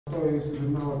Той се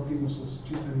занимава активно с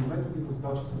числени методи,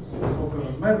 задачи с висока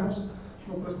размерност,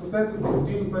 но през последните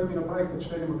години, което ми направи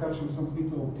впечатление, макар че не съм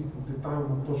вникнал в детайл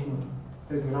на точно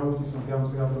тези работи, се надявам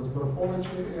сега да разбера повече,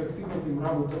 е активната им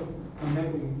работа на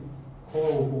него и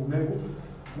хора около него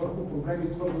върху проблеми,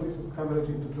 свързани с така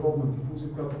наречената дробна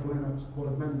дифузия, която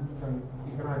според мен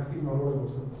играе активна роля в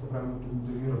съвременното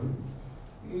моделиране.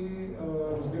 И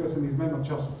разбира се, неизменна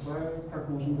част от това е как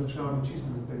можем да решаваме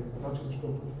числено тези задачи,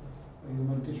 защото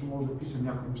аналитично може да пише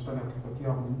някои неща, някакви пъти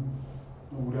явно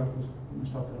много рядко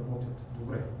нещата работят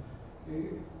добре.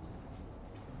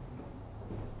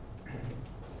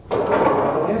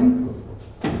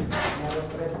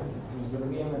 Най-напред да се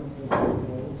поздравиме с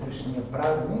утрешния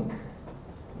празник.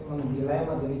 Имам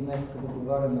дилема дали днес да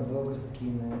говоря на български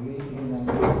или на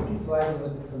английски.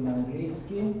 Слайдовете са на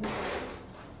английски.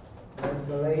 There's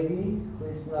a lady who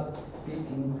is not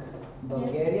speaking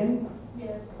Bulgarian.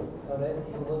 Yes. So that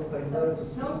you would prefer to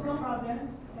speak. No problem.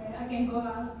 I can go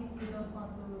out if you don't want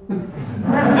to.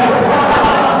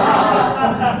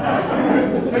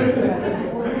 This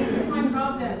is my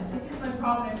problem. This is my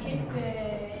problem. If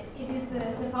it is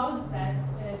supposed that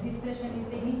this session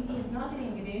is not in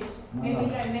English, maybe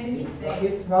I made a mistake.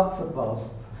 It's not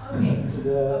supposed. Okay.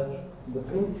 The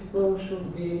principle should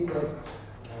be that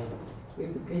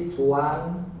with at least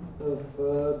one of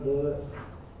the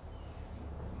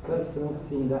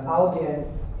persons in the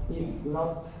audience is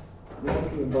not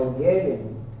native Bulgarian.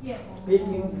 Yes.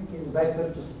 Speaking is better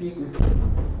to speak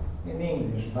in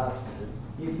English, but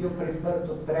if you prefer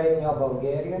to train your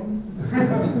Bulgarian,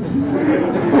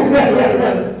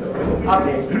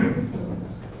 okay.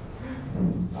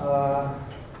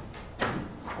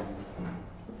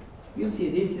 You see,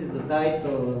 this is the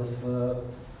title of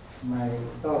my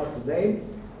talk today.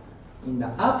 In the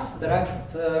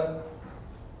abstract,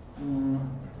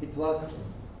 it was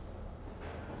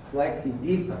slightly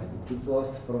different. It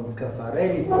was from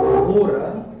Caffarelli to Bura.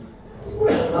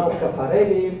 Now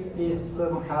Caffarelli is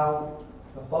somehow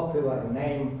a popular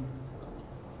name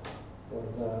for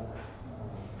the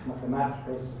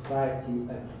Mathematical Society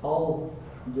at all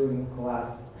during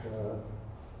last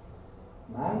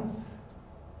months,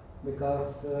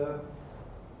 because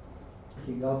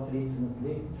he got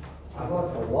recently, he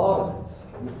was awarded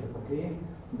recently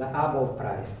the Abel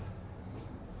Prize.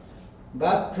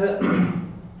 But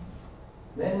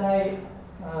then I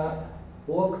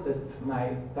looked at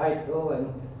my title,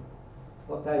 and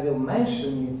what I will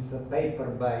mention is a paper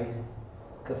by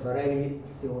Caffarelli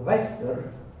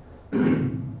Sylvester,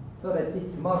 so that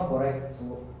it's more correct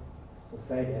to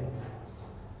say that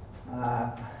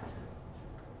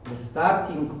the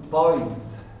starting point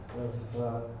of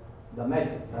the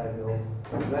methods I will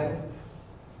present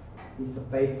is a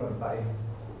paper by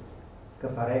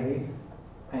Caffarelli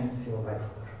and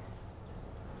Sylvester.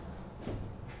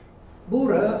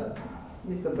 Bura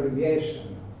is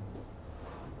abbreviation.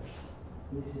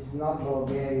 This is not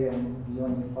Bulgarian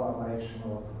uniform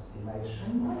rational approximation.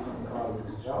 We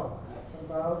always joke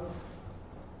about.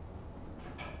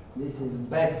 This is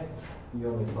best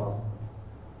uniform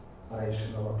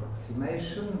rational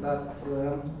approximation, but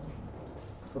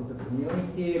for the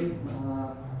community,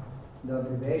 the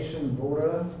abbreviation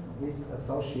Bura is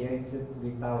associated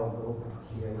with our group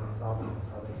here in Sofia.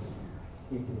 So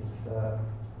it is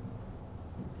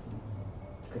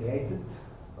created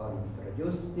or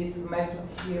introduced this method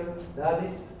here,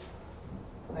 studied,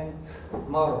 and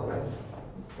more or less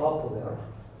popular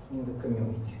in the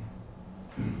community.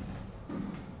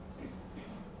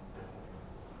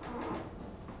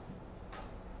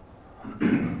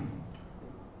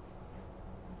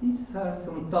 These are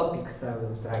some topics I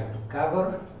will try to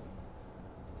cover,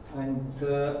 and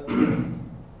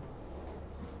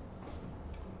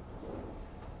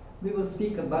we will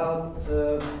speak about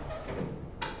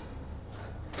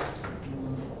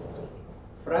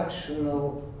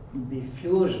fractional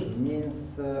diffusion,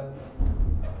 means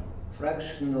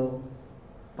fractional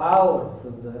powers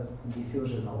of the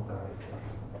diffusion operator.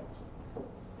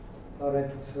 So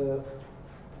that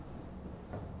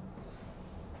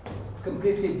it's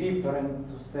completely different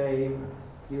to say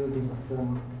using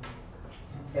some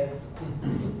sets.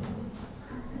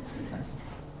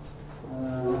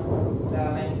 There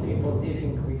are many people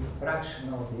dealing with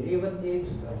fractional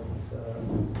derivatives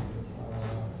and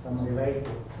some related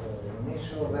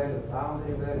initial value,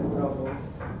 boundary value problems.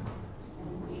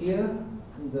 Here,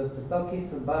 the talk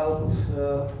is about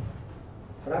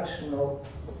fractional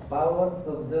power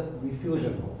of the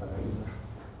diffusion operator.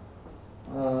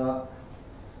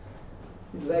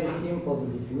 It's very simple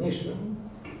definition,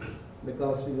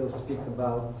 because we will speak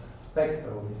about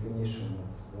spectral definition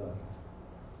of the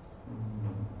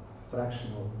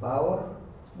fractional power.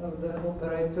 of the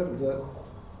operator,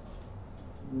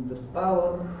 the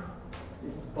power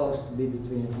is supposed to be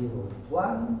between 0 and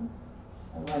 1,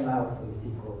 and when alpha is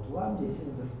equal to 1, this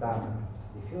is the standard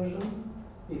diffusion.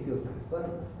 If you prefer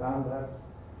the standard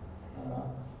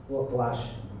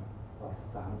Laplacian or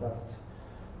standard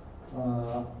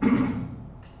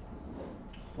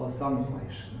Poisson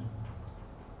equation.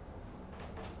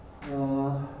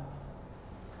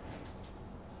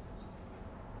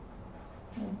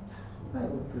 I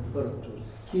would prefer to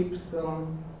skip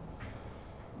some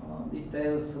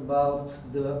details about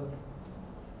the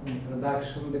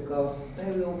introduction because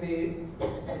they will be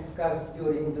discussed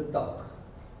during the talk.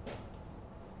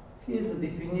 Here's the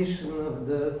definition of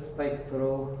the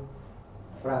spectral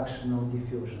fractional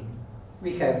diffusion.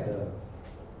 We have the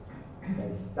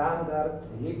say standard,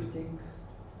 elliptic,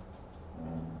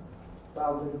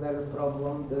 boundary value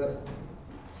problem, the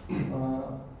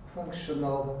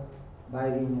functional,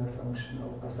 bilinear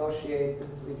functional associated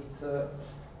with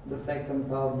the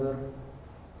second order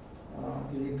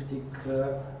elliptic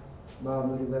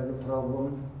boundary value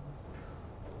problem.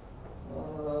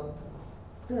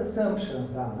 The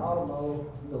assumptions are normal,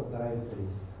 the operator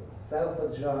is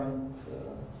self-adjoint,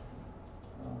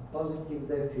 positive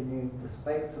definite, the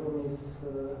spectrum is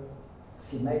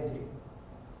symmetric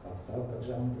or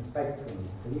self-adjoint, the spectrum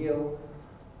is real,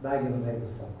 the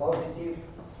eigenvalues are positive,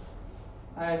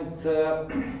 and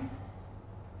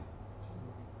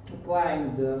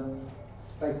applying the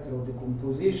spectral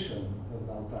decomposition of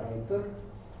the operator,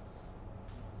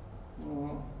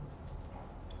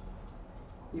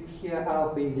 if here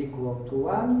alpha is equal to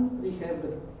 1, we have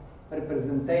the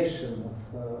representation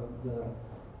of the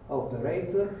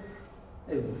operator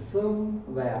as a sum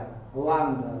where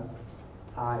lambda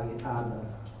I are the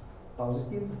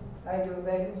positive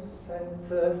eigenvalues and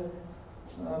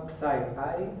psi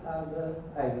I are the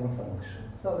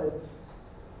eigenfunctions. So that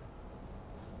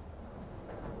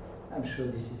I'm sure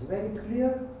this is very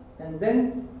clear. And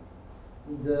then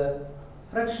the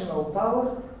fractional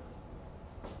power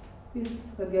is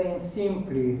again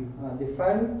simply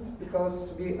defined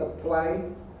because we apply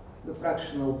the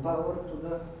fractional power to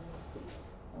the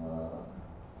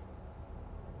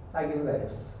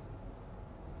eigenvalues.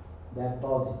 They are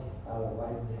positive,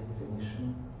 otherwise this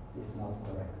definition is not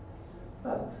correct.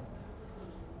 But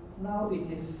now it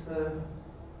is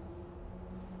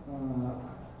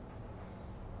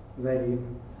very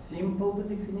simple, the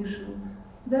definition.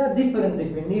 There are different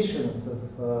definitions of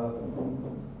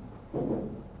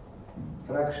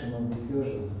fractional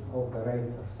diffusion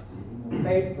operators. In the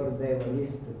paper they were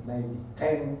listed maybe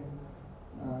 10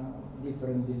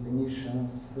 different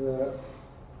definitions.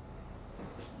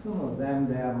 Some of them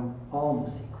they are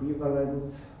almost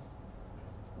equivalent.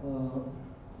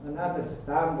 Another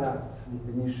standard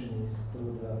definition is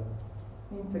through the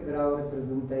integral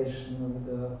representation of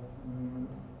the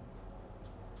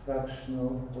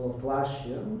fractional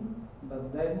Laplacian,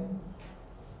 but then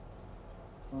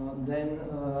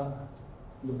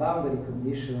the boundary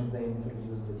conditions, they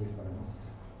introduce the difference.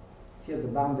 Here the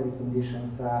boundary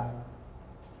conditions are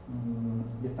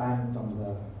defined on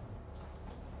the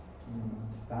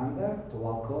standard,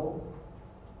 local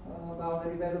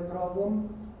boundary value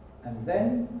problem, and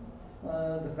then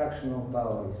the fractional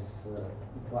power is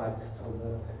applied to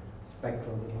the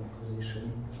spectral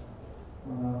decomposition.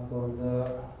 For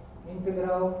the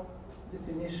integral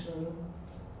definition,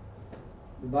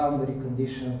 the boundary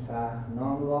conditions are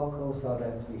non-local, so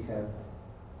that we have,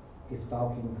 if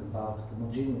talking about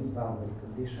homogeneous boundary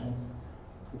conditions,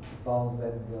 it's supposed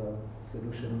that the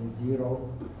solution is 0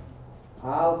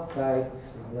 outside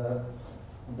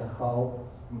the whole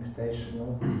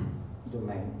computational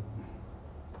domain.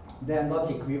 They are not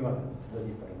equivalent to the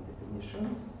different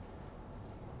definitions,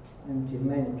 and in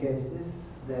many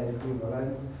cases they are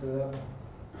equivalent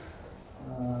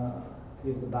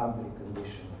if the boundary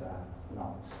conditions are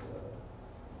not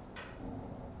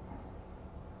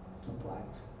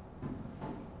applied.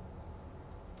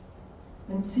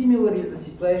 And similar is the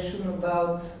situation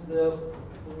about the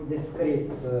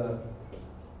discrete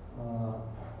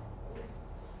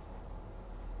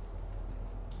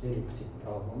elliptic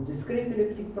problem. Discrete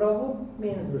elliptic problem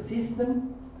means the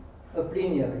system of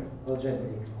linear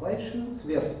algebraic equations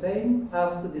we obtain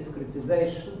after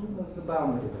discretization of the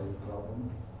boundary value problem.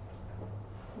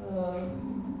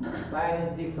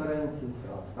 Finite differences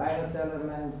or finite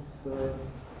elements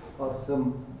or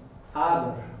some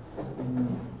other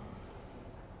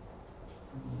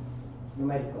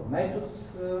numerical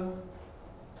methods,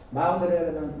 boundary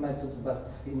element methods, but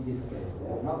in this case they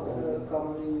are not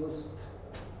commonly used.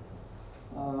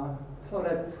 So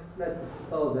let us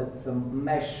suppose that some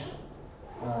mesh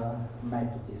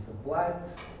method is applied.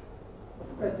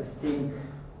 Let us think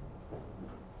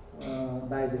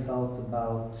by default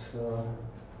about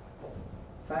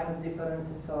finite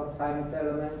differences or finite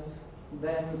elements.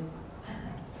 Then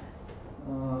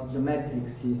the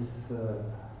matrix is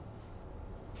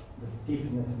the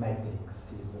stiffness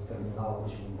matrix is the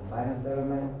terminology in the finite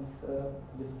element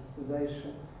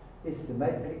discretization. Is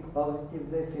symmetric,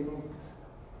 positive, definite,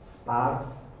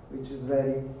 sparse, which is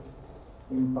very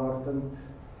important.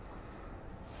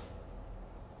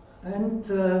 And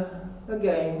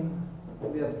again,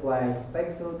 we apply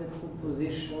spectral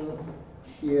decomposition.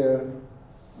 Here,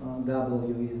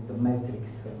 W is the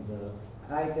matrix of the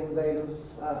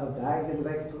eigenvalues, of the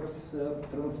eigenvectors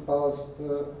transposed,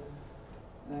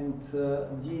 and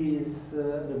D is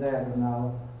the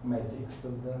diagonal matrix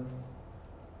of the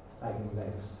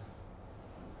eigenvalues.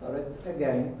 So that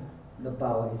again, the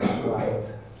power is applied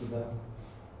to the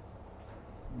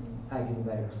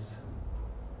eigenvalues.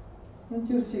 And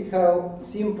you see how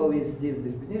simple is this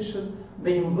definition.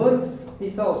 The inverse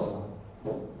is also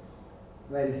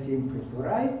very simple to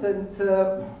write, and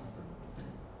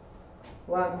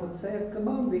one could say, come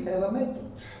on, we have a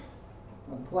method.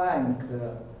 Applying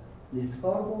this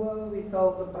formula, we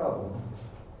solve the problem.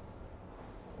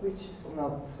 Which is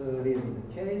not really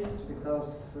the case,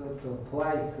 because to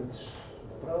apply such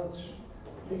approach,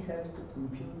 we have to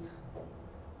compute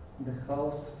the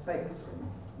whole spectrum,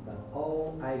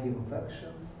 all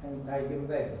eigenfunctions and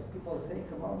eigenvalues. People say,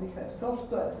 come on, we have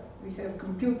software, we have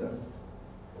computers.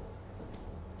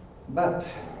 But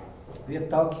we are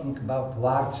talking about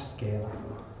large-scale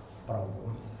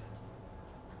problems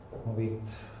with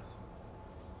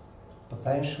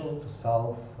potential to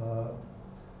solve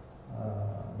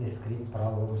discrete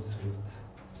problems with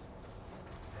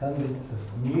hundreds of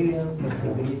millions of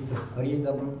degrees of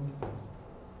freedom,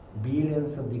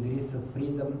 billions of degrees of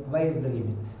freedom. Where is the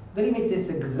limit? The limit is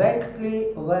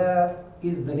exactly where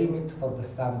is the limit for the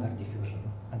standard diffusion,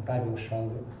 and I will show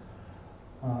you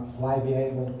why we are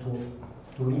able to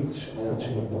reach such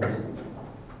a limit.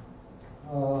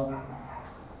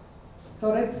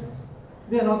 So that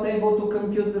we are not able to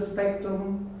compute the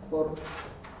spectrum for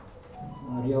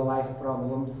real-life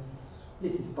problems.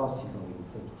 This is possible in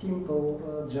some simple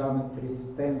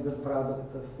geometries, tensor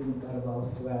product of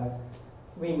intervals where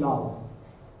we know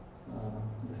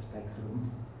the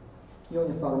spectrum.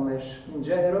 Uniform mesh in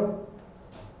general,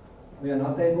 we are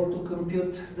not able to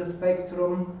compute the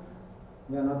spectrum.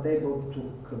 We are not able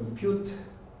to compute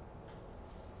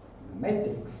the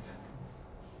matrix.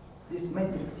 This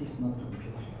matrix is not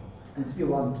computable, and we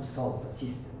want to solve a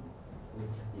system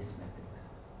with this matrix.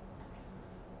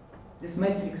 This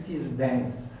matrix is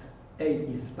dense. A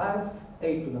is sparse,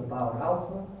 A to the power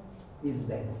alpha is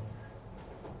dense.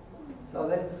 So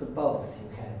let's suppose you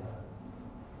have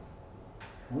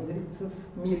hundreds of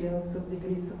millions of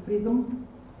degrees of freedom,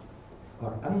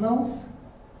 or unknowns.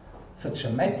 Such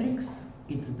a matrix,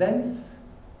 it's dense.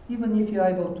 Even if you're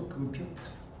able to compute,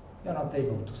 you're not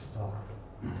able to store.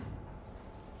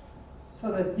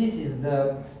 So that this is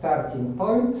the starting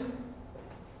point.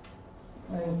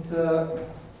 And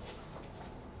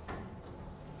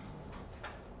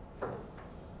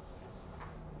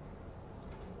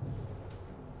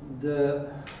the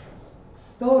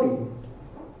story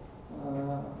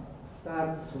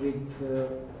starts with a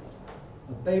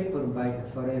paper by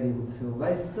Caffarelli and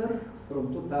Sylvester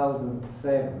from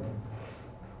 2007.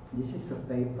 This is a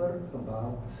paper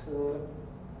about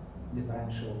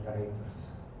differential operators.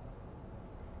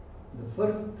 The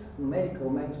first numerical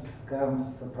matrix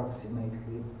comes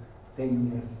approximately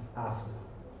 10 years after.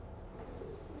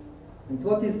 And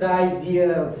what is the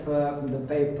idea of the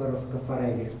paper of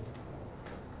Caffarelli?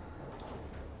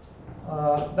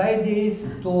 The idea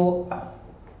is to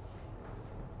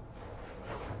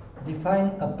define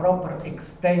a proper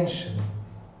extension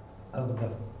of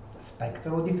the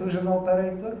spectral diffusion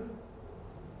operator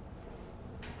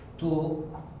to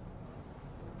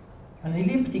an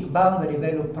elliptic boundary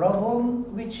value problem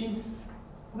which is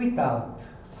without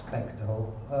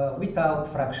spectral, without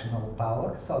fractional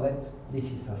power, so that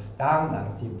this is a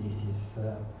standard, if this is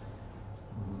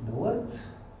the word,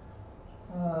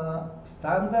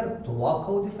 standard to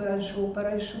local differential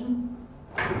operation,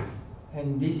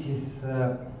 and this is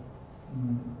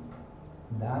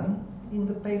done in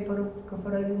the paper of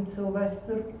Caffarelli and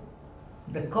Sylvester.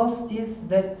 The cost is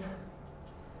that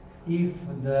if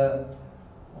the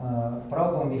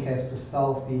problem we have to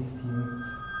solve is in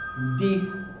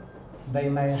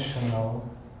D-dimensional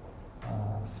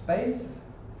space,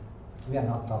 we are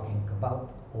not talking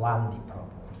about 1D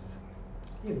problems.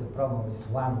 If the problem is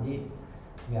 1D,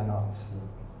 we are not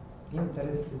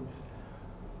interested.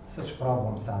 such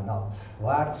problems are not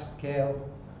large scale,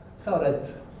 so that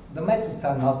the methods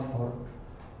are not for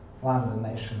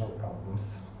one-dimensional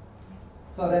problems.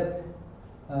 So that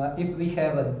if we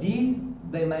have a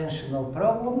d-dimensional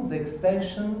problem, the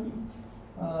extension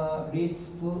leads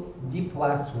to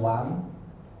d+1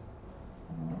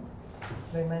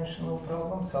 dimensional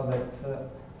problem, so that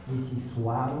this is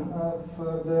one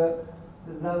of the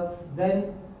results.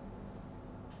 Then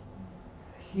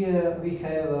here we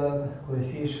have a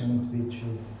coefficient which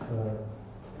is,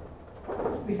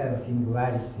 we have a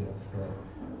singularity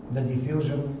of the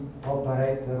diffusion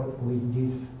operator with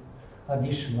this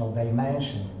additional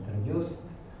dimension introduced.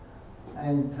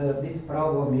 And this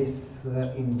problem is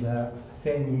in the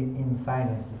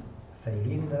semi-infinite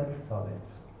cylinder, so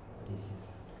that this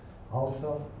is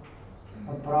also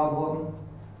a problem.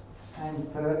 And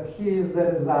here is the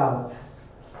result.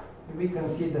 We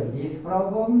consider this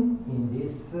problem in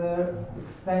this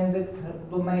extended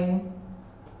domain,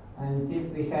 and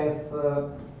if we have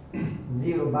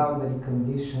zero boundary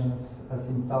conditions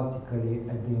asymptotically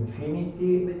at the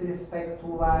infinity with respect to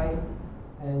y,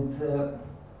 and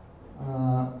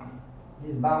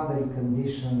this boundary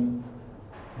condition,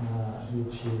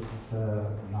 which is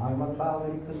normal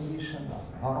boundary condition,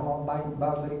 or normal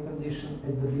boundary condition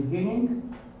at the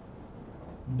beginning,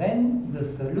 then the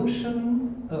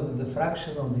solution of the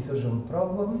fractional diffusion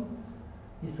problem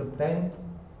is obtained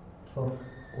for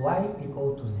y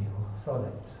equal to 0. So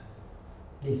that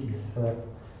this is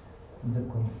the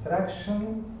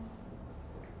construction,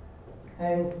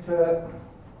 and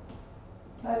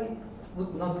I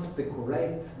would not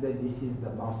speculate that this is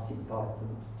the most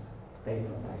important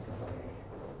paper by Cavalieri,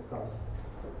 because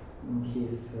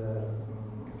his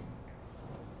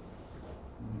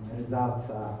results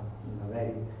are in a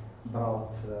very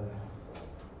broad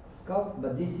scope,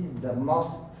 but this is the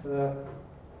most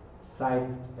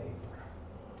cited paper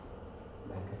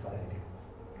by Cavalieri.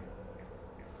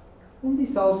 And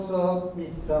this also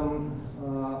is some,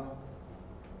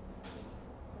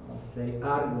 say,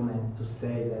 argument to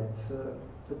say that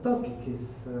the topic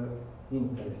is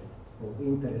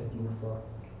interesting for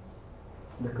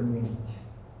the community.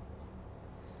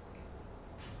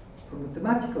 For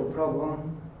mathematical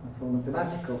problem, for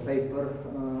mathematical paper,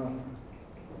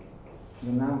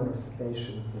 the number of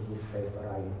citations of this paper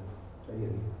are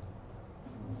really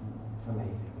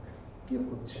amazing. You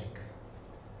could check.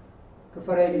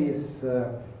 Caffarelli is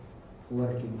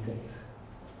working at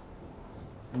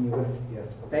University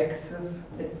of Texas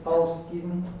at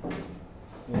Austin,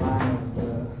 one of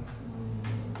the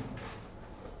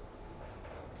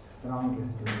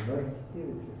strongest university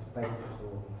with respect to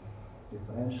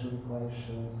differential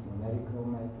equations, numerical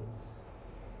methods.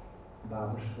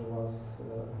 Babushka was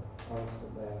also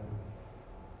there,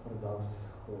 for those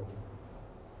who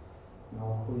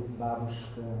know who is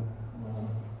Babushka.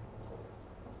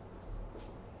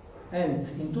 And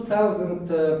in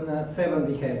 2007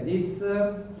 we have this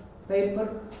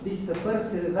paper. This is the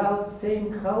first result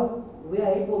saying how we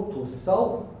are able to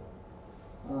solve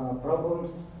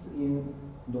problems in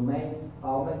domains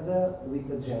omega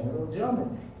with a general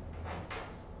geometry.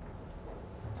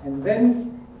 And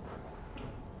then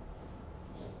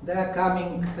they are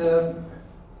coming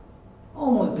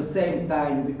almost the same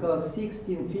time, because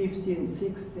 16, 15,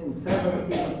 16,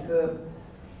 17,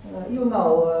 you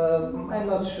know, I'm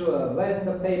not sure when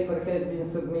the paper has been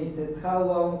submitted, how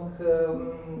long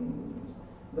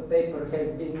the paper has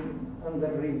been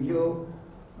under review,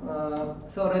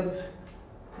 so that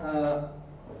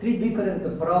 3 different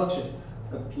approaches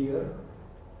appear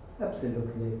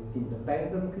absolutely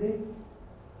independently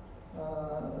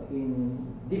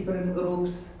in different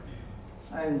groups,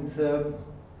 and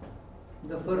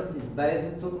the first is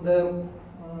based on the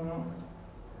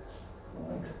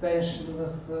extension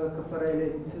of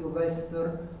Caffarelli and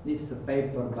Sylvester. This is a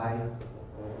paper by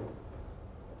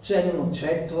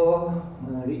Mucchetto,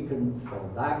 Rick and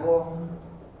Saldago.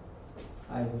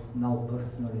 I know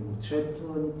personally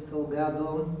Mucchetto and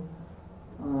Salgado,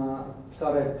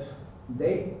 so that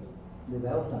they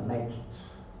developed a method.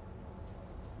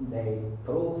 They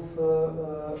prove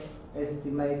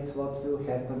estimates what will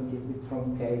happen if we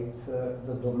truncate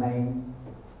the domain,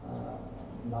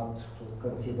 not to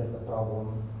consider the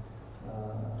problem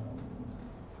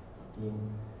in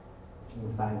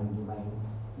infinite domain.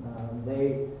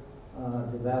 They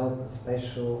develop a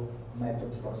special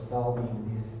method for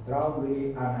solving this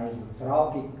strongly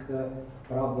anisotropic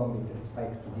problem with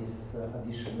respect to this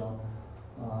additional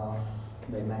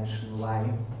dimension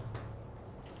y.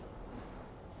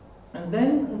 And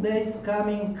then there is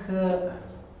coming a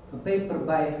paper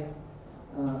by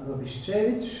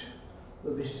Lubishchevich.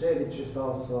 Lubishchevich is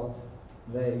also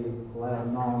very well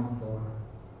known for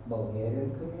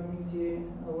Bulgarian community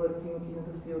working in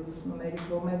the field of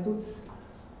numerical methods.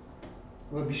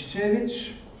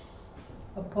 Lubishchevich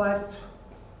applied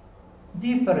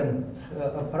different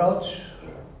approach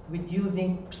with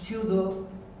using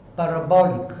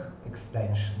pseudo-parabolic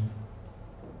extension,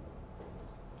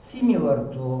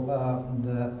 similar to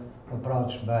the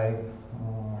approach by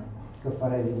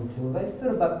Kafarelli and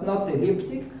Sylvester, but not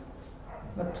elliptic,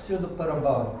 but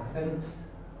pseudo-parabolic. And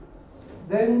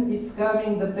then it's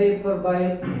coming the paper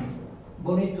by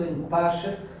Bonito and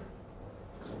Pashek,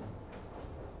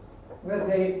 where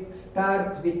they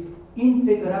start with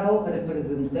integral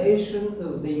representation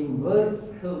of the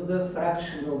inverse of the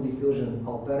fractional diffusion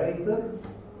operator,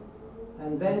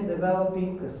 and then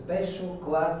developing a special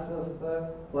class of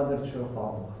quadrature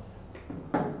formulas.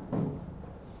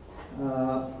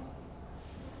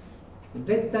 At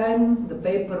that time, the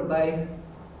paper by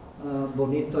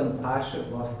Bonito and Pashek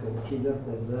was considered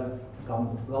as a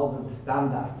golden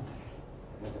standard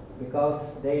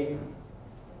because they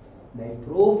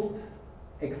proved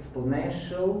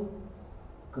exponential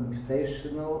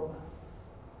computational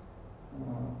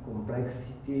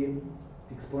complexity,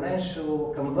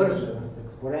 exponential convergence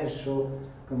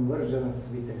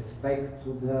with respect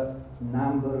to the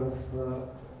number of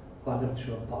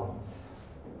quadrature points.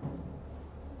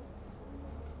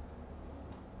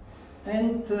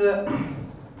 And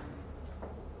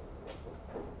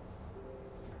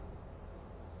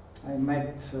I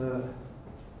met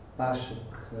Pashek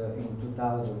in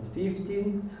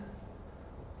 2015.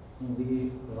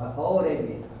 We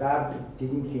already started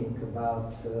thinking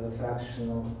about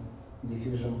fractional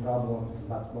diffusion problems,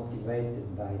 but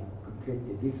motivated by a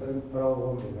completely different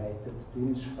problem related to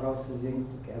image processing,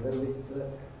 together with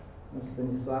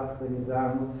Stanislav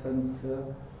Harizanov and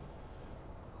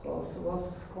who also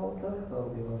was called and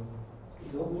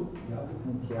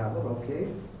Javor, okay.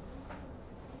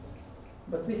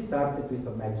 But we started with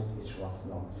a method which was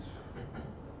not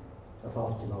of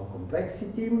optimal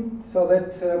complexity, so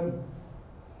that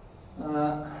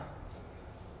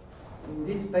in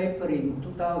this paper in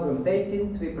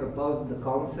 2018 we proposed the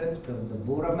concept of the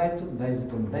Bura method based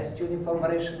on best uniform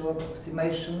rational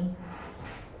approximation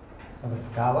of a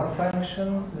scalar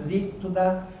function z to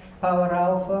the power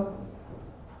alpha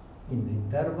in the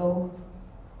interval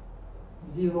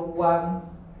 0, 1,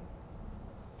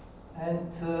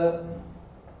 and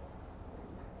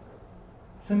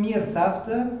some years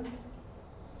after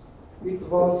it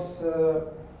was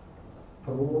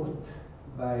proved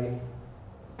by,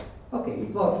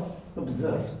 it was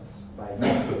observed by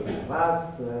Matthew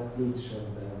Vas, which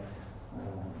the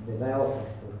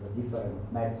developers of the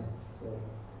different methods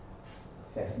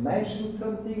have mentioned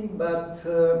something, but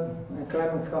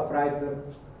Clemens Hofreiter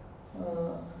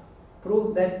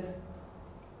proved that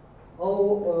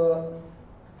all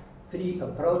three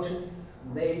approaches,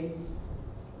 they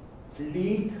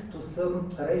lead to some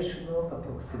rational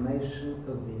approximation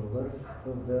of the inverse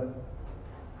of the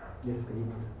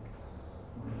discrete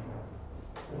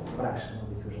fractional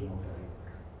diffusion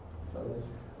operator.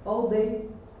 So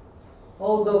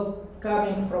although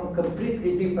coming from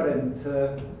completely different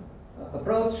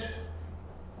approach,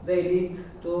 they lead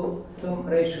to some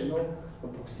rational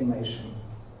approximation.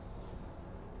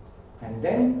 And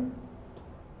then,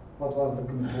 what was the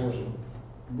conclusion?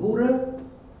 Bura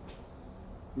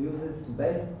uses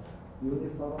best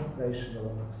uniform rational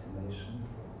approximation.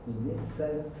 In this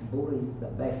sense, Bura is the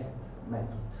best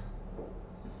method.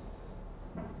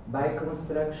 By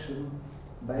construction,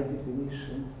 by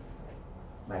definitions,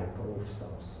 by proofs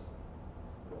also.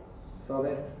 So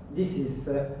that this is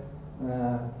a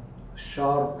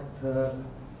short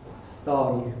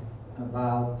story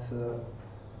about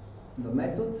the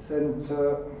methods, and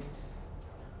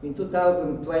in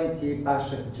 2020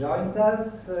 Pashek joined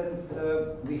us, and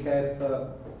we have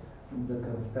the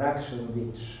construction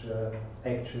which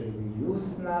actually we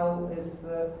use now is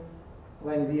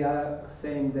when we are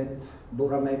saying that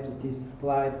Bura method is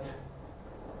applied,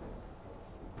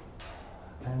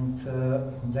 and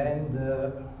then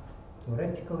the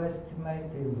theoretical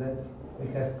estimate is that we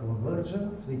have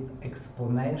convergence with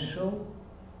exponential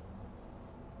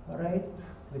rate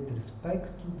with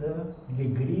respect to the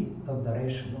degree of the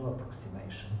rational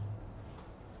approximation.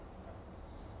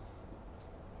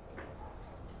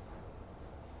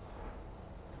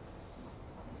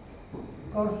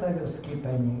 Of course, I will skip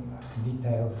any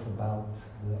details about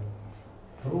the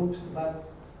proofs, but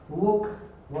look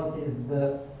what is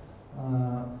the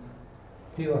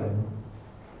theorem.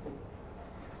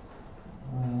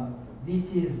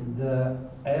 This is the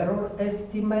error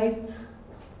estimate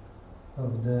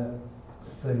of the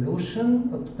solution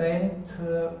obtained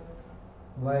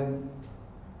when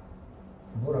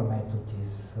Bura method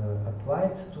is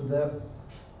applied to the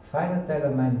finite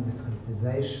element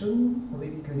discretization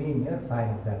with linear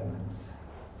finite elements.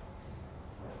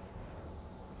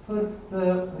 First,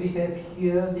 we have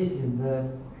here, this is the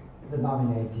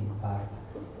denominating part.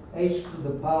 H to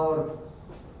the power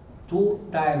 2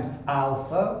 times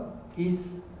alpha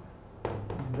is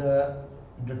the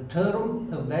term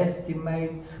of the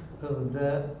estimate of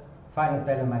the finite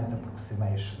element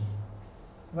approximation.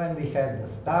 When we have the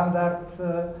standard,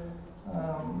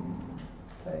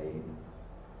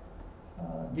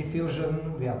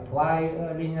 diffusion, we apply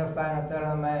linear finite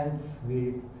elements,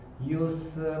 we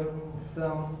use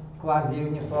some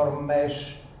quasi-uniform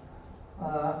mesh,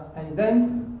 and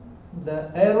then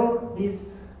the error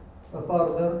is of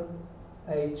order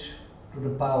h to the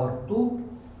power 2,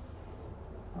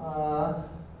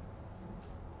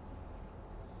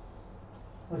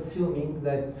 assuming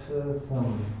that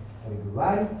some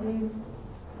regularity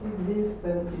exists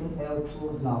and in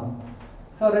L2 none.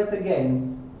 So that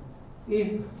again,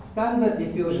 if standard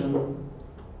diffusion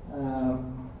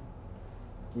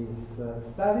is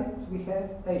studied, we have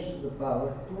h to the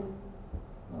power 2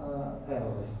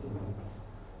 error estimate.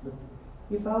 But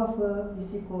if alpha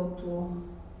is equal to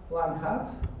 1/2,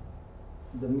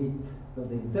 the mid of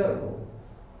the interval,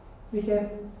 we have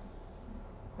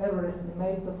error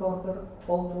estimate of order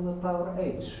O to the power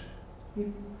h. If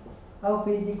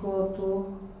alpha is equal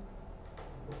to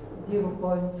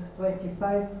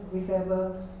 0.25, we have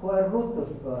a square root of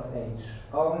h,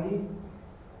 only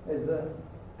as an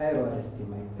error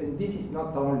estimate. And this is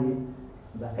not only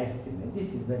the estimate,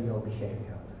 this is the real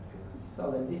behavior of the accuracy.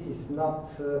 So that this is not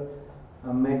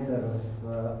a matter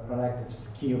of lack of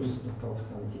skills to prove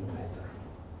something better.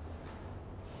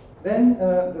 Then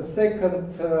the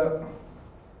second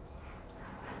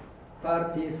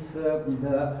part is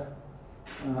the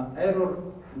error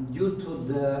due to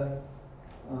the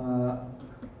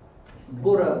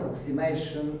Bura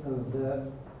approximation of the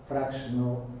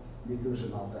fractional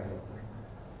diffusion operator.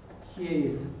 Here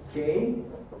is K.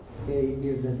 K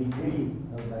is the degree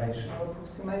of the rational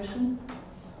approximation.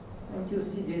 And you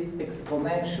see this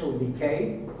exponential decay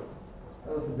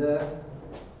of the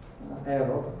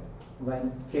error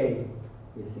when K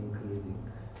is increasing.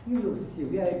 You will see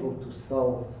we are able to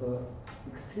solve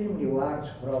extremely large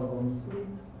problems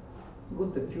with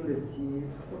good accuracy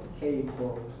for K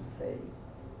equal to say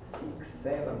 6,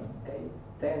 7, 8,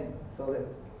 10, so that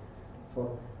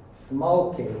for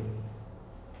small k,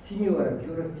 similar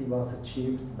accuracy was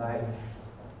achieved by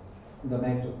the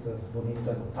method of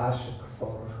Bonito and Paszek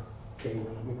for k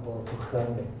equal to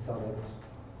 100, so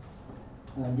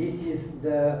that this is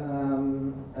the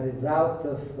result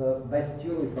of best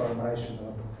uniform rational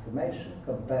approximation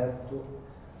compared to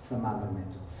some other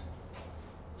methods.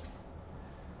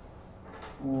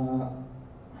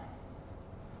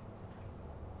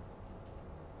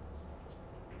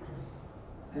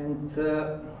 And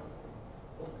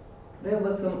there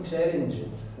were some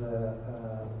challenges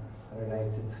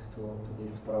related to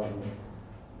this problem.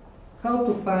 How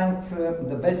to find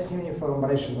the best uniform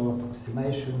rational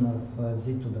approximation of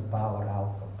z to the power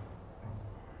alpha?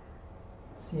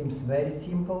 Seems very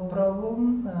simple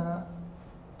problem,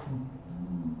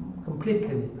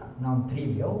 completely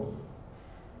non-trivial,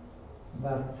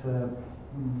 but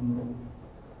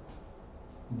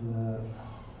the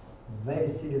very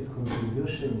serious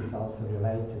contribution is also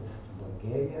related to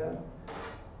Bulgaria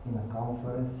in a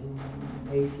conference in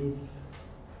the 80s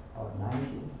or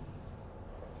 90s.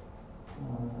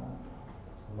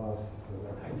 Was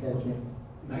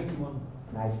 91.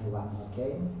 91,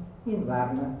 okay. In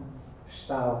Varna,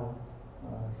 Stahl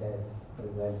has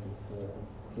presented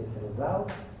his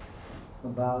results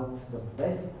about the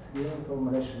best uniform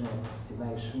rational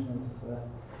approximation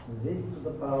of z to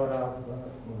the power alpha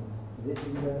in z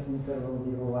in the interval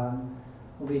 0, 1,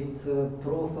 with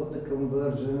proof of the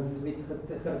convergence, with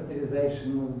the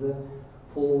characterization of the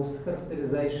poles,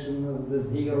 characterization of the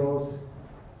zeros,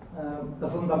 the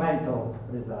fundamental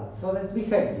result. So that we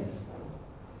have this.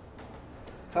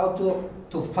 How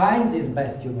to find this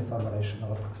best uniform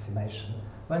rational approximation?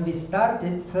 When we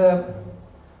started,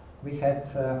 we had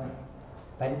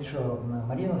Petro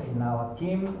Marinov in our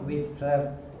team with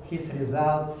his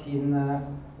results in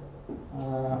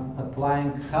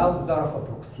applying Hausdorff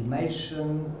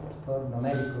approximation for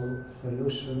numerical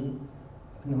solution,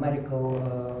 numerical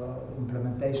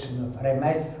implementation of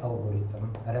Remes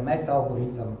algorithm. Remes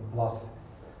algorithm was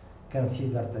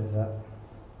considered as a,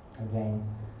 again,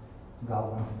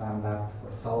 golden standard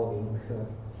for solving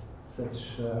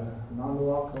such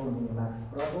non-local minimax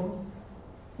problems,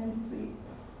 and we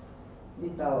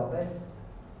did our best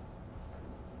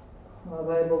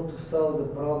were able to solve the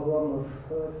problem of,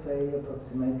 say,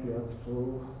 approximately up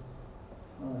to,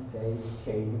 say,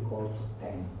 k equal to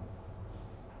 10.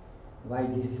 Why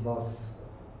this was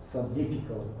so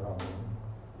difficult problem?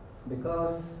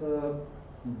 Because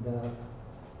the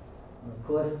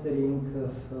clustering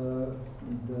of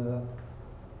the,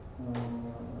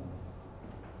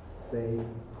 say,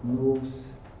 nodes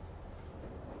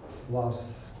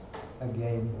was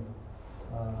again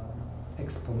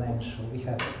exponential. We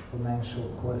have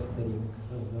exponential clustering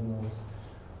of the nodes.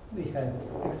 We have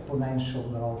exponential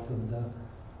growth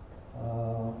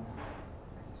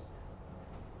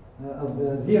of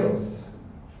the zeros.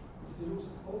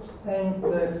 And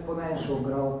exponential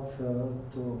growth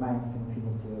to minus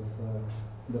infinity of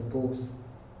the poles.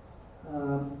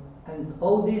 And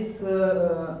all this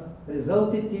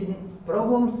resulted in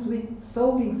problems with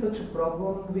solving such a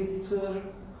problem with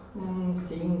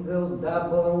single,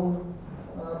 double,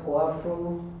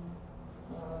 quadruple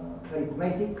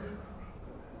arithmetic.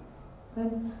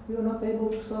 And we were not able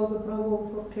to solve the problem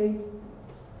for k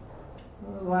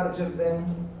larger than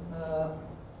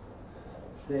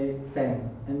say 10,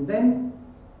 and then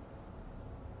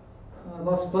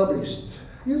was published.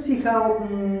 You see how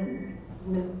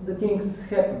the things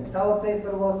happened. Our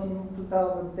paper was in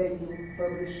 2018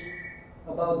 published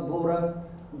about Bura.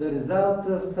 The result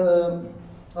of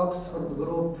Oxford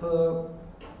group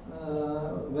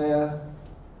where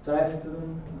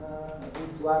Trafton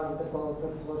is one of the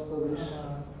authors, was published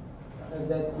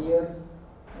that year.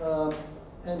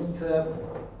 And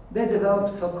they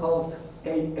developed so-called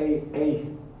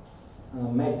AAA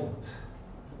method,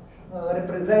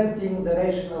 representing the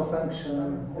rational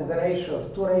function as a ratio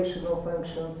of two rational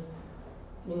functions,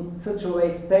 in such a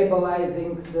way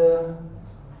stabilizing the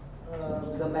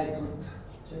method.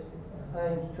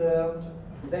 And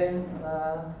then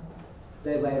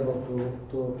they were able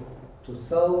to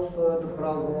solve the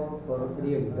problem for a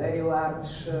really very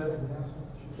large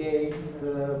case,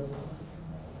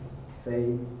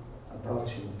 say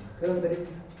approaching 100,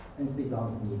 and we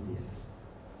don't need this.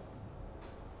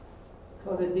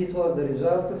 So that this was the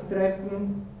result of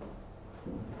Trafton,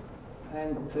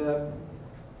 and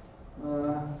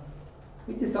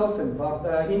it is also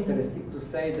important, interesting to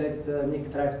say that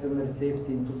Nick Trafton received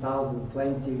in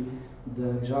 2020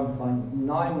 the John von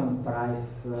Neumann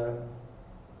Prize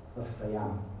of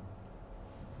Siam,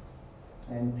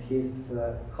 and his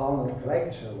honored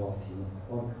lecture was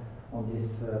on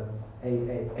this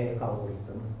AAA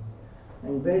algorithm.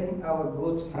 And then our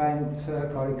good friend,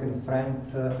 colleague and friend,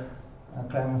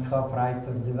 Clemens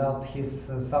Hofreiter developed his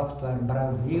software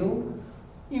Brazil,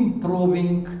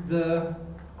 improving the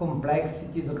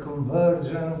complexity, the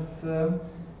convergence,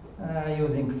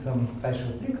 using some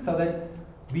special tricks, so that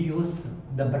we use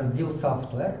the Brazil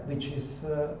software, which is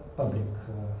publicly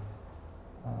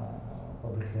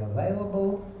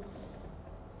available,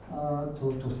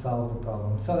 to solve the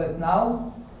problem. So that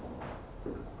now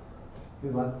we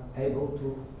were able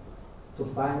to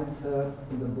find the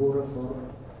Bura for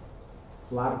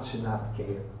large enough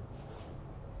K.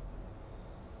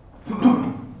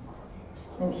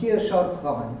 And here a short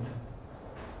comment.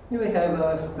 If we have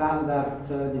a standard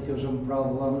diffusion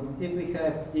problem, if we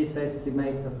have this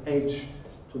estimate of h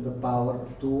to the power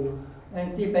 2,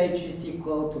 and if h is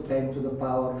equal to 10 to the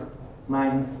power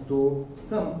minus 2,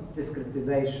 some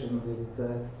discretization with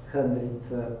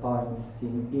 100 points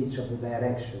in each of the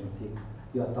directions, if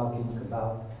you are talking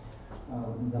about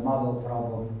the model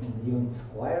problem in the unit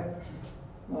square,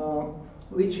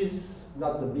 which is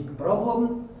not a big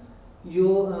problem,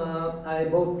 you are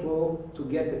able to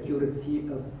get accuracy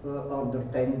of order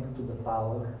 10 to the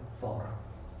power 4.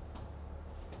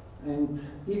 And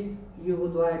if you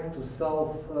would like to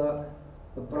solve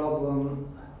a problem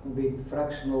with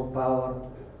fractional power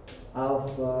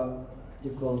alpha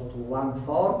equal to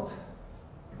 1/4,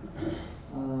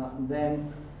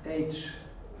 then h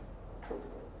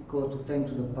equal to 10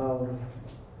 to the power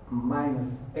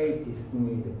minus 8 is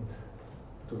needed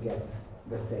to get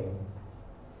the same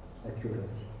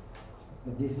accuracy.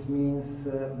 But this means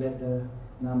that the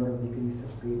number of degrees of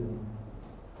freedom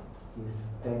is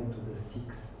 10 to the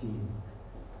 16th.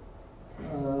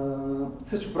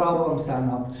 Such problems are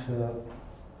not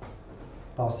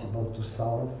possible to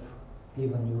solve,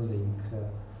 even using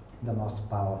the most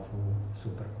powerful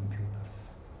supercomputers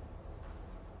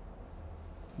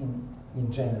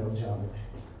in general geometry.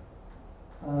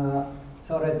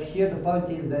 So that here the point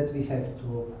is that we have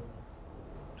to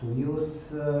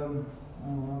use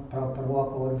proper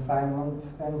local refinement,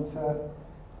 and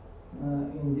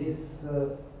in this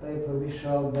paper we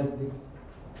showed that we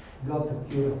got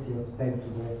accuracy of 10 to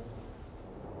the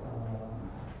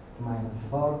minus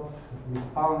 4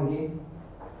 with only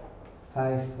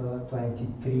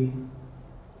 523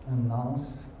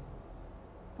 unknowns.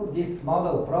 For this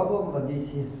model problem, but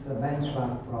this is a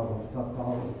benchmark problem,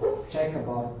 so-called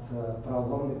checkerboard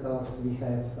problem, because we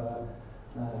have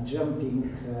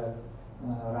jumping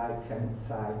right-hand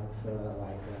side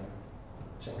like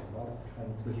a checkerboard,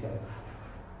 and we have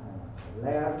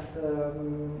layers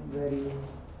very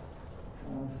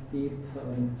steep,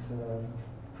 and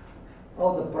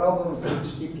all the problems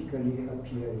which typically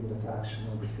appear in the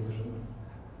fractional diffusion.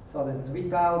 So that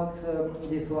without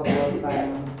this level of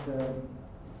refinement,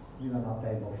 you are not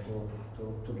able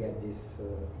to get this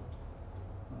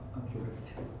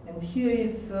accuracy. And here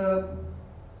is a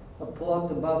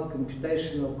plot about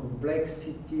computational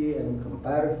complexity and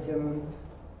comparison.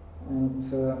 And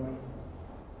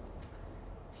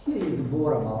here is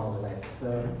Bura, more or less.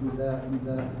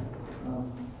 The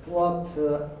plot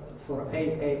for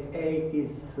AAA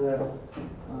is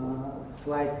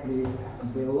slightly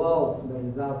below the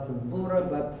results of Bura,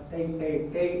 but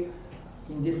AAA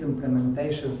in this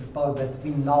implementation suppose that we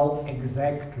know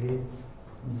exactly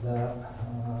the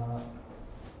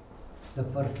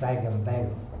first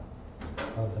eigenvalue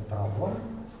of the problem,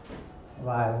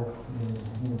 while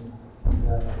in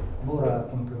the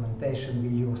Bura implementation we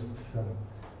used some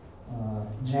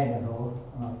general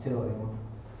theorem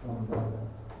from the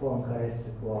Poincaré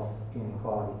law of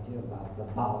inequality about the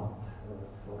bound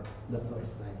for the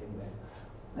first eigenvalue.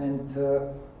 And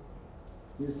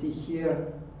you see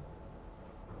here,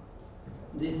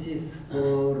 this is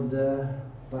for the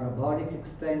parabolic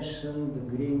extension, the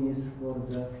green is for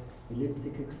the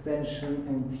elliptic extension,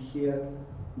 and here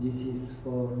this is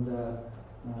for the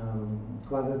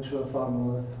quadrature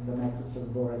formulas, the methods of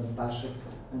Bohr and Pashek.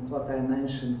 And what I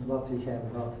mentioned, what we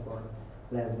have got for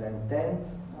less than 10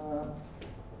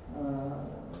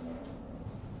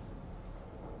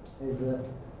 is a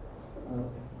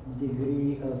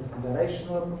degree of the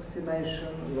rational approximation.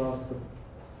 We also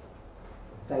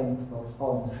obtained for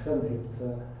almost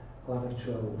 100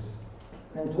 quadrature rules.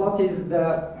 And what is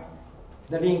the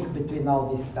link between all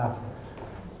this stuff?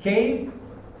 K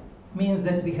means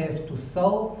that we have to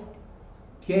solve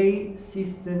K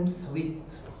systems with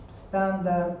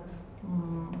standard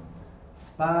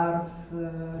sparse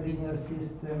linear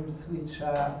systems which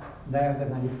are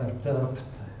diagonally perturbed.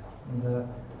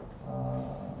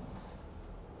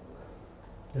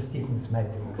 The stiffness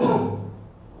matrix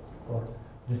for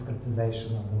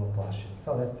discretization of the Laplacian,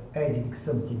 so that adding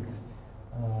something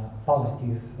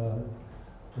positive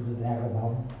to the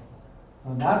diagonal.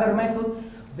 And other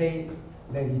methods, they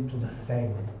lead to the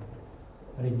same.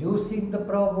 Reducing the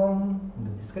problem, the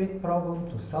discrete problem,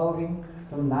 to solving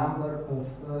some number of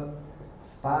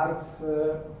sparse,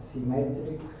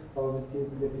 symmetric, positive,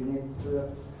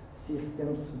 definite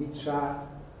systems which are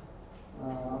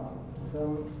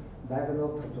some diagonal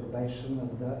perturbation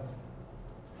of the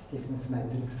stiffness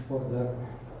matrix for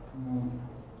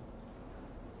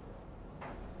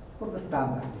the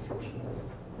standard diffusion.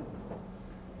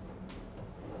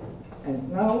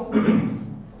 And now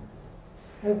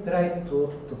I'll try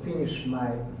to finish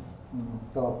my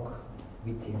talk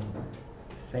within,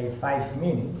 say, 5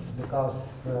 minutes,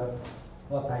 because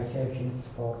what I have is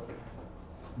for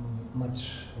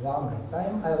much longer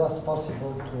time. I was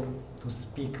possible to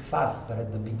speak faster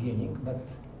at the beginning, but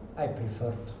I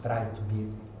prefer to try to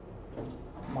be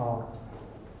more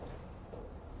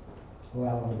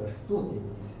well understood if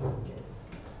this is the case.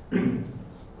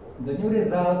 The new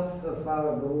results of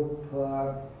our group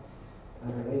are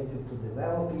related to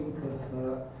developing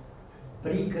of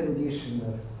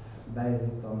preconditioners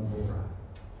based on Bura.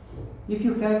 If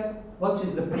you have, what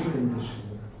is the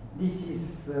preconditioner? This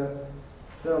is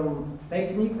some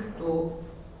technique to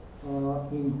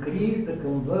increase the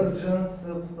convergence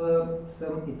of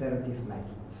some iterative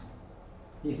method.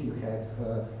 If you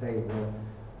have, say, the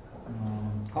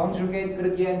conjugate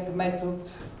gradient method,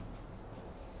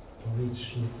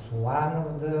 which is one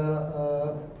of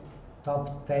the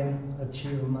top 10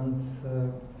 achievements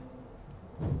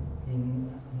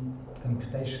in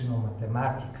computational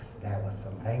mathematics. There were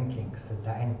some rankings at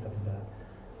the end of the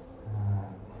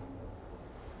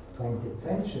 20th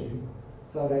century,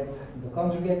 so that the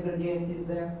conjugate gradient is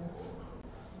there.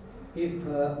 If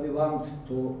we want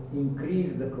to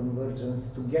increase the convergence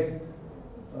to get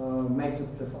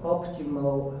methods of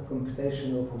optimal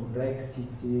computational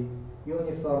complexity,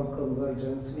 uniform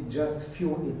convergence with just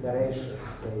few iterations,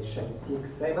 say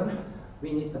 6, 7,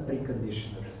 we need the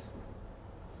preconditioners.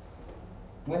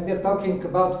 When we're talking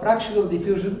about fractional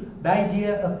diffusion, the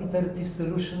idea of iterative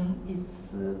solution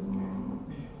is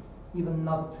even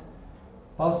not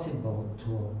possible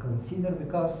to consider,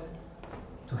 because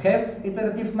To have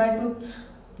iterative method,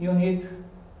 you need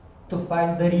to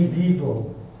find the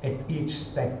residual at each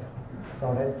step,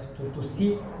 so that to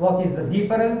see what is the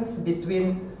difference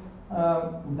between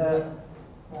the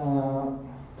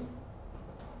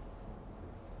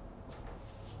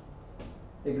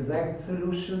exact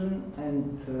solution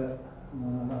and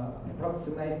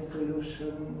approximate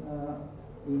solution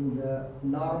in the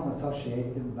norm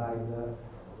associated by the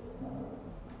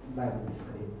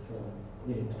discrete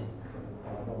elliptic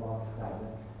problem or by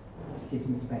the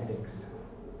stiffness matrix.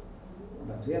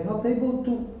 But we are not able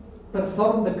to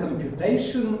perform the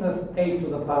computation of a to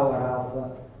the power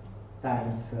alpha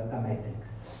times a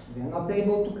matrix. We are not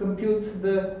able to compute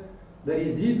the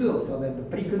residual, so that the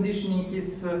preconditioning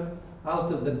is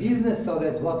out of the business, so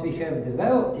that what we have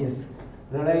developed is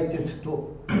related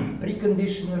to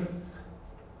preconditioners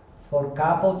for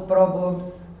coupled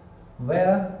problems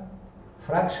where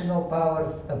fractional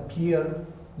powers appear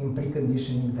in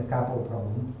preconditioning the coupled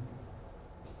problem.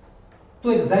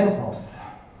 Two examples.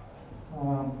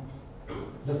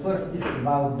 The first is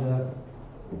about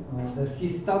the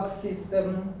C-stock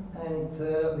system, and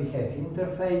we have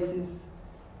interfaces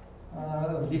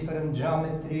of different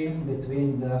geometry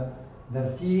between the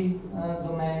C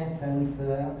domains and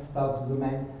Stokes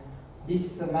domain. This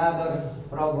is another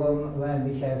problem when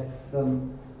we have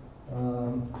some,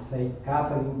 say,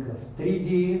 coupling of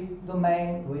 3D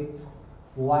domain with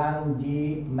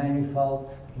 1D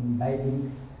manifold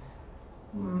embedding.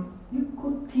 You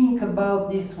could think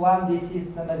about this 1D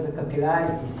system as a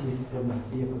capillarity system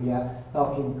if we are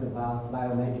talking about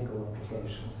biomedical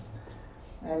applications.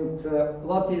 And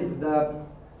what is the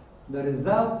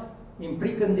result? In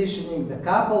preconditioning the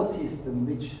coupled system,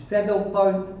 which saddle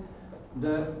point,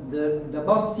 the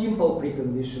most simple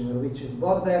preconditioner, which is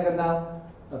block diagonal,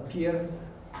 appears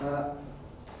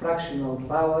fractional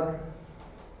power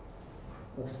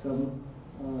of some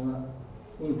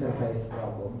interface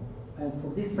problem. And for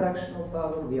this fractional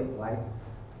power, we apply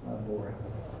Bohr.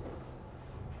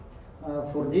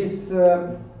 For this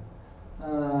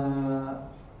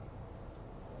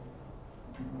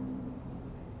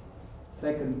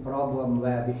second problem,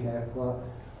 where we have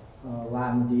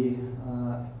 1D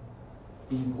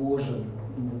inclusion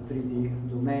in the 3D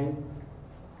domain,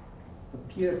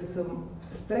 appears some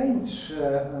strange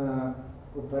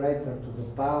operator to the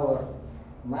power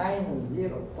minus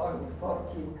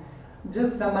 0.14.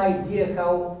 Just some idea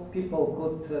how people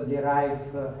could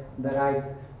derive the right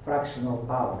fractional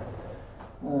powers.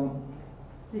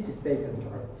 This is taken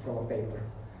from a paper,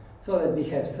 so that we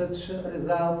have such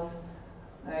results.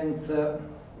 And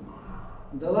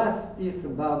the last is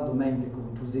about domain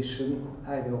decomposition.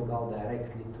 I will go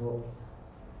directly to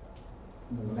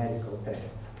the numerical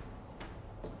test.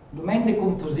 Domain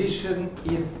decomposition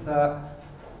is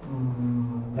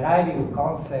driving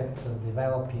concept of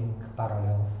developing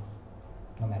parallel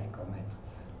numerical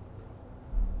methods.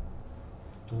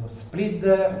 To split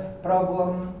the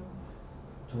problem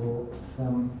to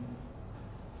some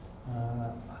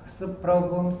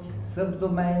subproblems in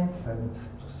subdomains, and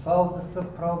to solve the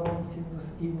subproblems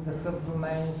in the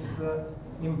subdomains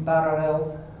in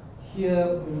parallel.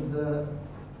 Here the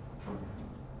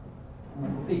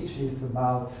picture is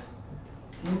about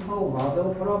simple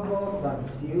model problem, but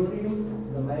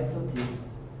theorem, the method is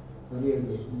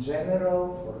really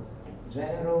general, for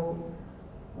general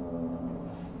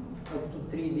up to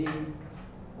 3D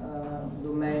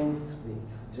domains with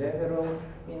general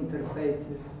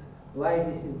interfaces. Why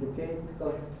this is the case?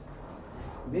 Because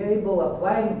we are able,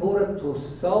 applying Bohr, to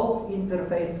solve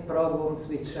interface problems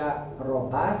which are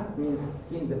robust, means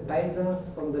independence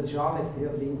from the geometry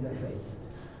of the interface.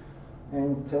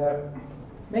 And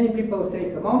many people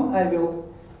say, come on, I will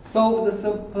solve the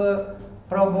sub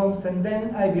problems and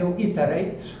then I will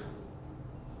iterate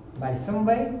by some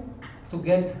way to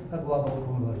get a global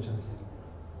convergence.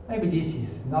 Maybe this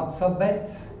is not so bad,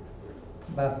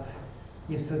 but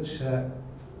if such a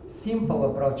simple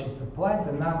approach is applied,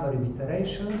 the number of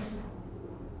iterations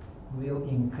will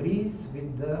increase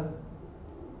with the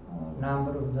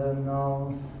number of the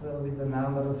unknowns, with the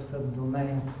number of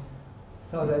subdomains,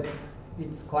 so that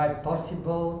it's quite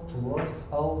possible towards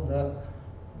all the,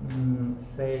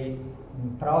 say,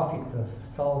 profit of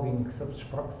solving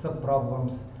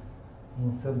sub-problems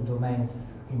in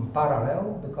subdomains in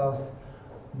parallel, because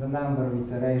the number of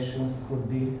iterations could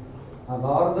be of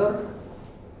order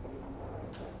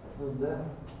of the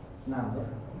number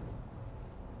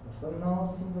of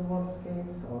unknowns in the worst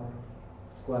case, or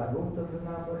square root of the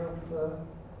number of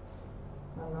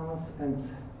unknowns. And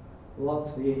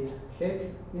what we have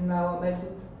in our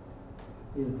method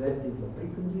is that in the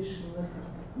preconditioner,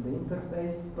 the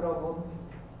interface problem,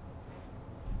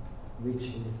 which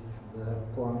is the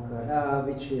Poincare,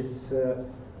 which is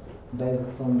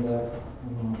based on the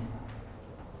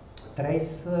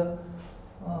trace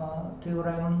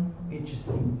theorem, which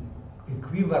is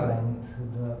equivalent to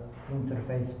the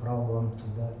interface problem to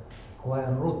the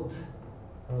square root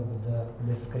of the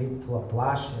discrete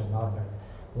Laplacian or the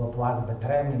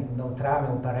Laplace-Beltrami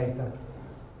operator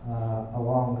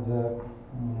along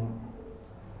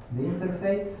the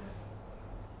interface.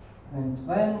 And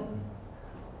when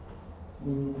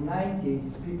in the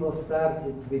 90s people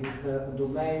started with a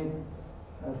domain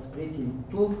split in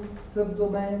two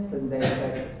subdomains, and they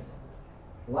had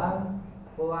one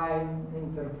line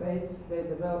interface, they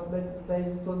developed it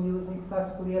based on using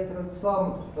fast Fourier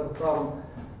transform to perform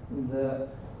the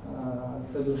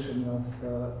solution of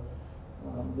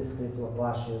discrete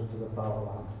Laplacian to the power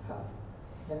 1/2.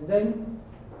 And then,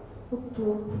 up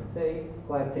to, say,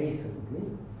 quite recently,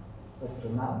 up to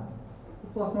now,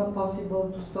 it was not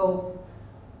possible to solve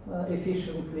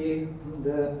efficiently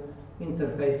the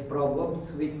interface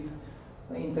problems with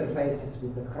interfaces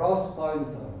with the cross point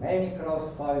or many cross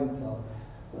points or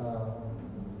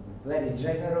very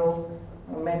general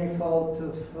manifold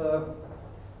of,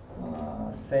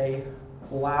 say,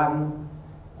 1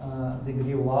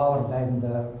 degree lower than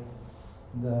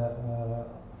the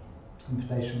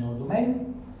computational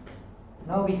domain.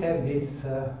 Now we have this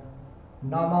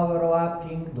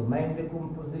non-overlapping domain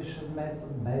decomposition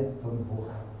method based on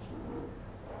Bohr.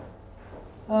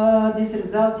 This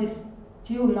result is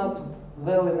still not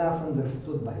well enough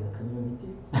understood by the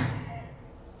community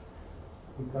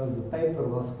because the paper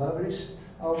was published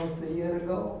almost a year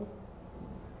ago,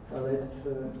 so that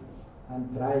I'm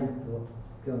trying to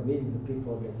convince the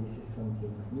people that this is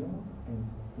something new and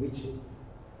which is,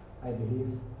 I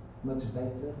believe, much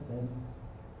better than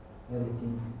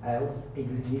everything else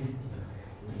existing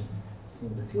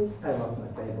in the field. I was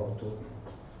not able to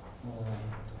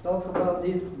talk about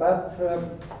this, but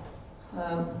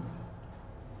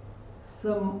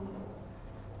some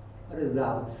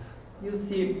results. You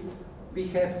see, we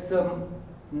have some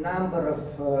number of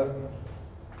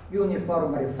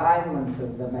uniform refinement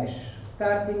of the mesh,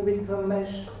 starting with some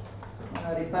mesh,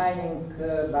 refining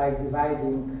by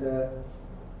dividing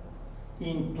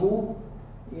in two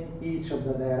in each of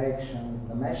the directions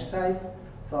the mesh size,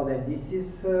 so that this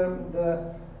is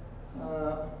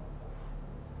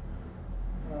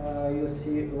you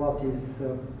see what is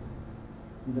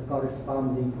the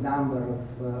corresponding number of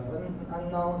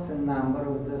unknowns and number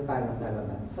of the finite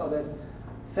elements. So that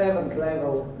 7th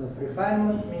level of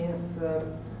refinement means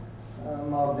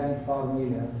more than 4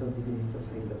 millions of degrees of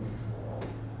freedom.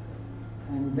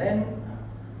 And then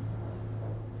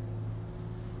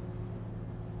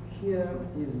here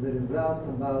is the result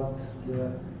about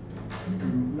the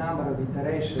number of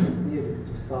iterations needed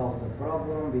to solve the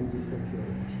problem with this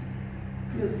accuracy.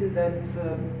 You see that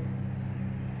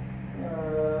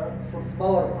for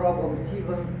smaller problems,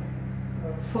 even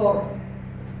 4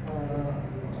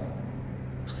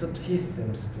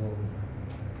 subsystems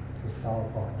to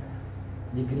solve for.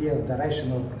 Degree of the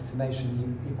rational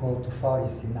approximation equal to 4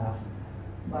 is enough.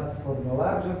 But for the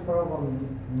larger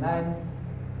problem, 9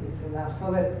 is enough.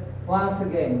 So that, once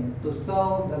again, to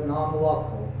solve the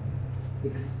non-local,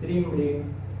 extremely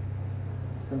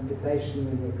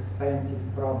computationally expensive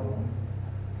problem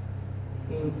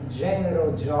in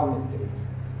general geometry,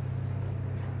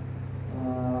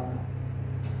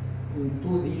 in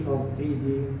 2D or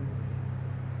 3D,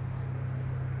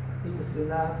 it is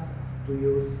enough to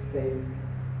use, say,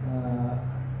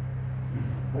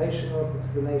 rational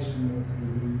approximation of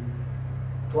degree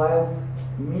 12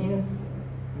 means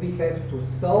we have to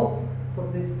solve for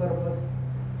this purpose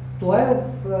 12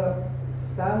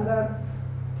 standard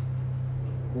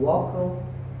local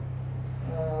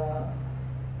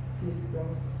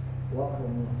systems. Local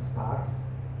means sparse.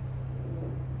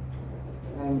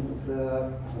 And in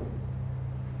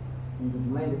the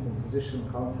domain decomposition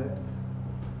concept,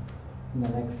 the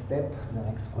next step, the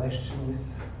next question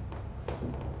is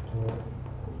to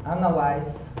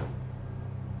analyze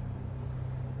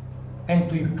and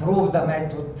to improve the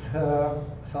method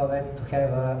so that to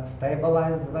have a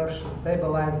stabilized version.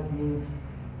 Stabilized means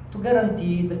to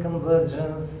guarantee the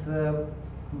convergence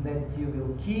that you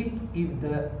will keep if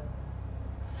the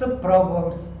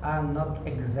sub-problems are not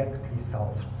exactly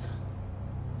solved.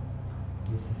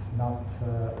 This is not,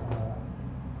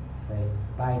 say,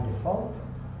 by default.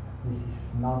 This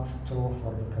is not true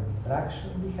for the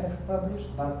construction we have published,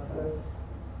 but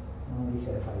we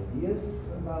have ideas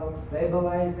about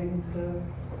stabilizing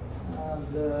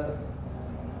the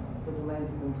domain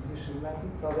decomposition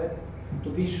method, so that to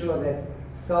be sure that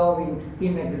solving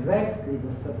inexactly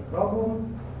the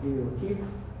sub-problems, we will keep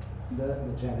the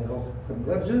general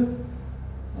convergence.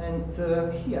 And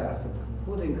here are some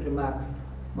concluding remarks.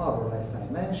 More or less I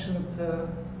mentioned the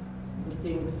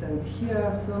things, and here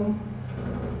are some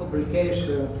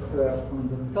publications on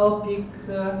the topic.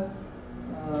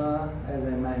 As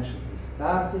I mentioned, we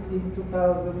started in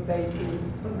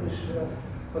 2018.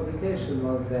 Publication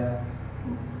was there.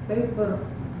 Paper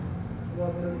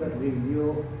was under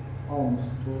review almost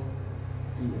 2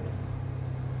 years.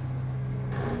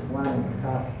 1.5,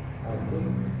 I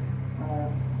think.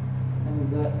 And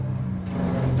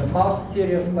the most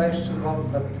serious question was,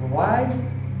 but why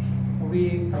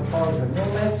we propose a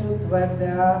new method where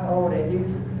there are already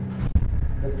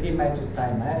the 3 methods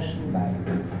I mentioned by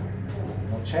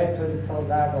Mocheto and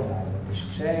Soldago, by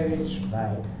Lishchevich,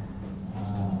 by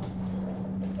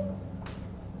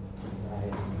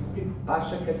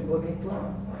Pashek and Bonito.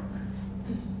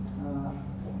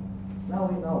 Now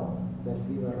we know that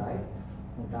we were right,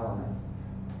 and our method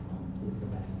is the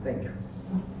best. Thank you.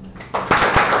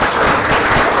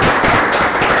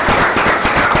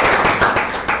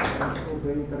 Thanks for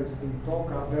the interesting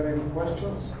talk. Are there any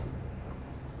questions?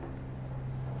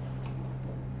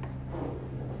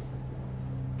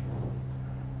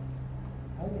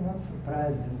 I'm not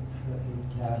surprised that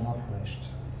if there are no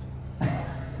questions.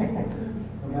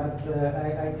 But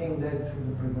I think that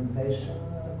the presentation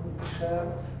could be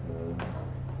shared.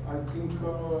 I think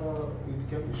it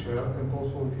can be shared, and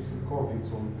also it is recorded,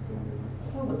 so it can be.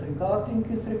 No, but recording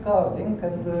is recording,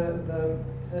 and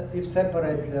if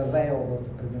separately available the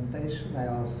presentation, I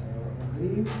also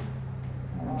agree,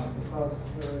 because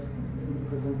in the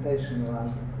presentation you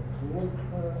want to look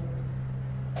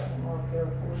more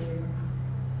carefully.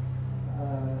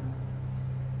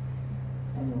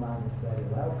 Anyone is very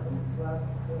welcome to ask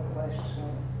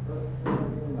questions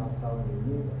personally, not only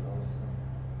me, but also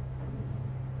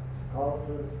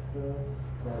authors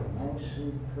that I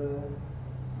mentioned.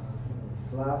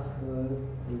 Slav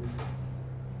is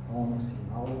almost in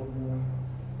all the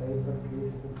papers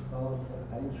listed.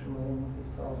 Benjamin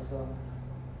is also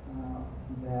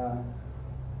there.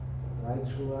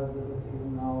 Rachel Lazarov, you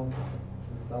know,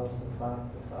 is also part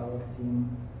of our team.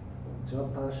 Joe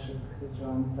Pashek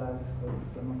joined us for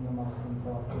some of the most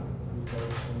important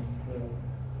publications.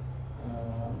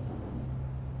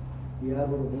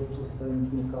 Yavor Butov and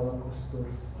Nikola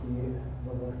Kostursky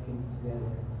were working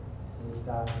together with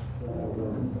us,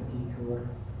 in particular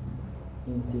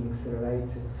in things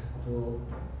related to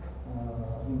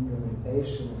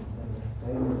implementation and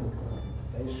understanding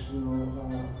computational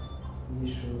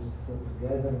issues.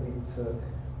 Together with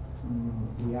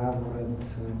Yavor and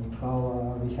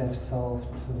Nikola, we have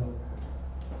solved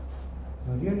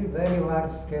a really very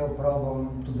large-scale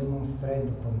problem to demonstrate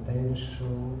the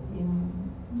potential in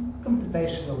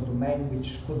computational domain,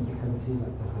 which could be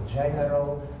considered as a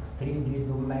general 3D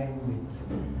domain with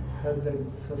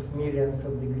hundreds of millions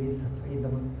of degrees of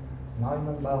freedom,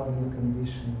 Neumann boundary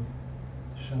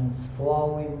conditions,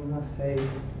 flow in, say,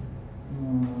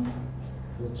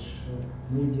 such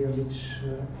media which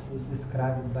is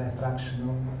described by a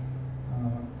fractional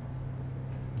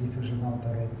diffusion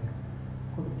operator.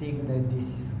 Could think that this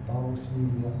is a porous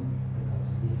medium,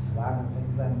 because this is one of the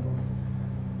examples.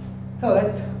 So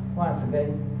let once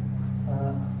again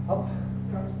up.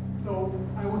 So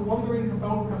I was wondering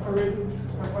about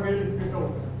Caffarelli's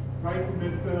method, right?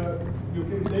 That you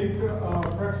can take a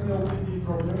fractional PD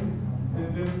problem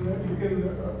and then you can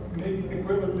make it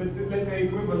equivalent, let's say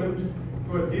equivalent to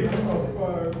a diff of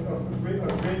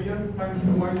gradients times 2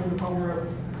 minus the power of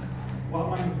 1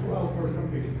 minus 2 alpha or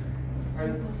something.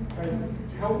 Right?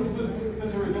 How would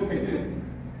such a result make this?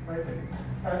 Right?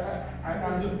 I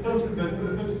understood that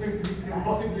such things can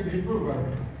possibly be proven.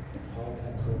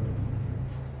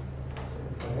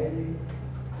 Caffarelli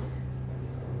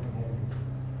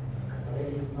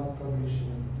is not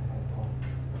publishing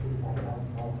hypothesis. At least I don't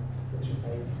know such a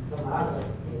paper. Some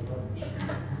others may publish.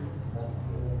 But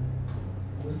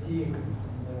you see,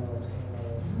 the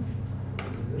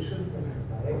solutions of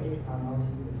Caffarelli are not in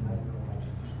the numerical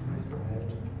logic.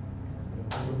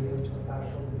 The theory of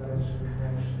partial differential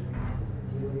equations,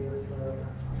 the theory of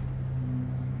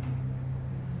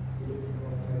physical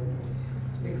operators,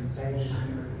 extension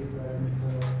of different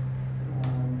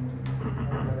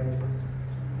operators.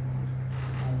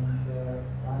 And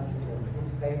once again, this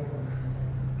paper,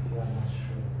 we are not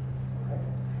sure it is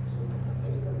correct. So the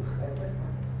paper is better.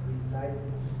 We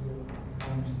cited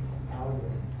almost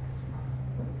 1,000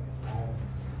 times.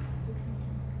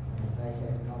 And I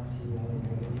have not seen any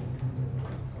negative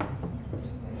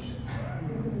citations.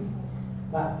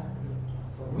 But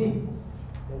for me,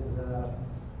 as a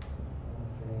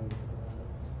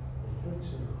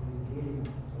researcher who is dealing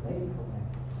with numerical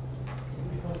methods,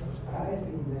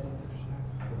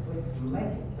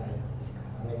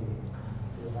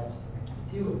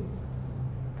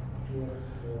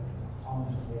 appeared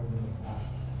almost every time.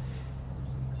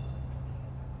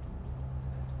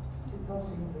 It's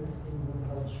also interesting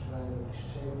approach by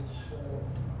exchange,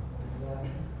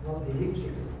 not elliptic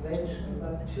extension,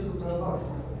 but pseudo-parabolic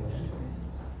extension.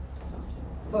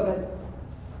 So that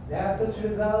there are such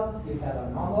results. You have a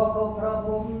non-local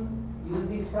problem, use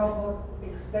the proper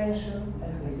extension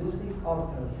and reduce it or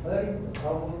transferring the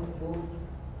problem to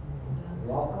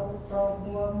local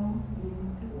problem in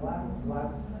 1+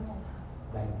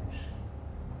 dimension.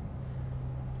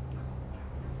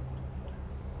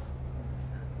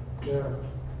 There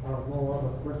are no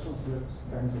other questions. Let's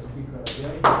thank the speaker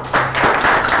again.